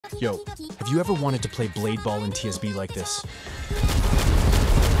Yo, have you ever wanted to play Blade Ball in TSB like this?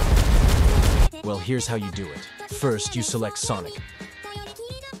 Well, here's how you do it. First, you select Sonic.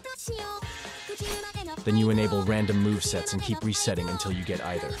 Then you enable random movesets and keep resetting until you get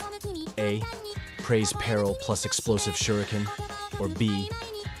either A. Praise Peril plus Explosive Shuriken, or B.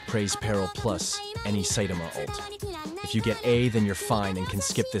 Praise Peril plus any Saitama ult. If you get A, then you're fine and can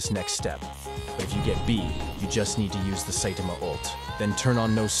skip this next step. But if you get B, you just need to use the Saitama ult. Then turn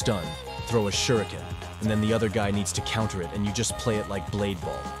on no stun, throw a Shuriken, and then the other guy needs to counter it, and you just play it like Blade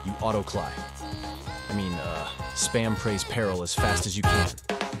Ball. You auto-cly. Spam Praise Peril as fast as you can.